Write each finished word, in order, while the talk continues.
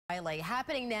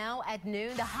Happening now at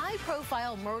noon, the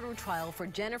high-profile murder trial for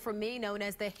Jennifer Mee, known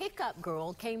as the Hiccup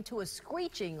Girl, came to a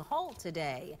screeching halt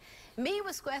today. Mee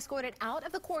was escorted out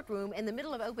of the courtroom in the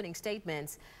middle of opening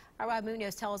statements. Our Rob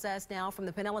Munoz tells us now from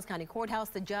the Pinellas County Courthouse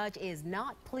the judge is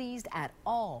not pleased at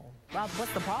all. Rob,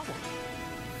 what's the problem?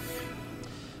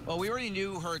 Well, we already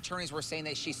knew her attorneys were saying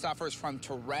that she suffers from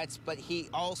Tourette's, but he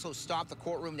also stopped the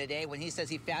courtroom today when he says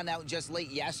he found out just late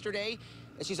yesterday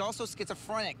that she's also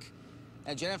schizophrenic.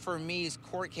 Now, Jennifer Mee's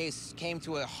court case came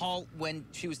to a halt when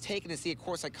she was taken to see a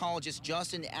court psychologist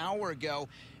just an hour ago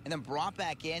and then brought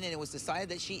back in, and it was decided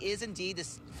that she is indeed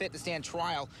fit to stand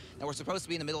trial. Now, we're supposed to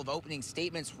be in the middle of opening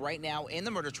statements right now in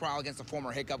the murder trial against the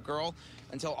former Hiccup Girl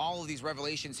until all of these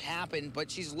revelations happen,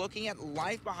 but she's looking at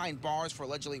life behind bars for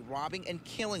allegedly robbing and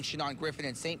killing Shannon Griffin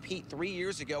in St. Pete 3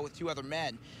 years ago with 2 other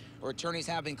men. Her attorneys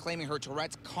have been claiming her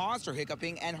Tourette's caused her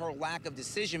hiccuping and her lack of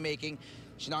decision-making.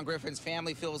 Shannon Griffin's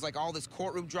family feels like all this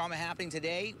courtroom drama happening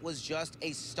today was just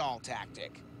a stall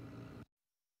tactic.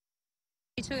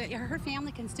 Her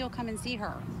family can still come and see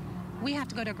her. We have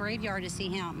to go to a graveyard to see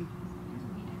him.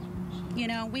 You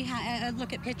know, we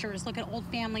look at pictures, look at old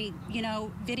family,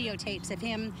 videotapes of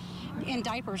him in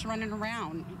diapers running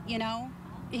around,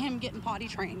 him getting potty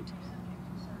trained.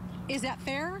 Is that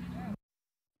fair?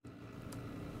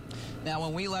 Now,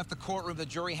 when we left the courtroom, the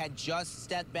jury had just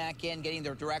stepped back in, getting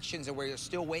their directions, and we're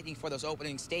still waiting for those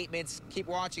opening statements. Keep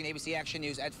watching ABC Action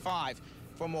News at 5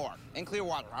 for more. In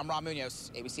Clearwater, I'm Rob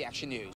Munoz, ABC Action News.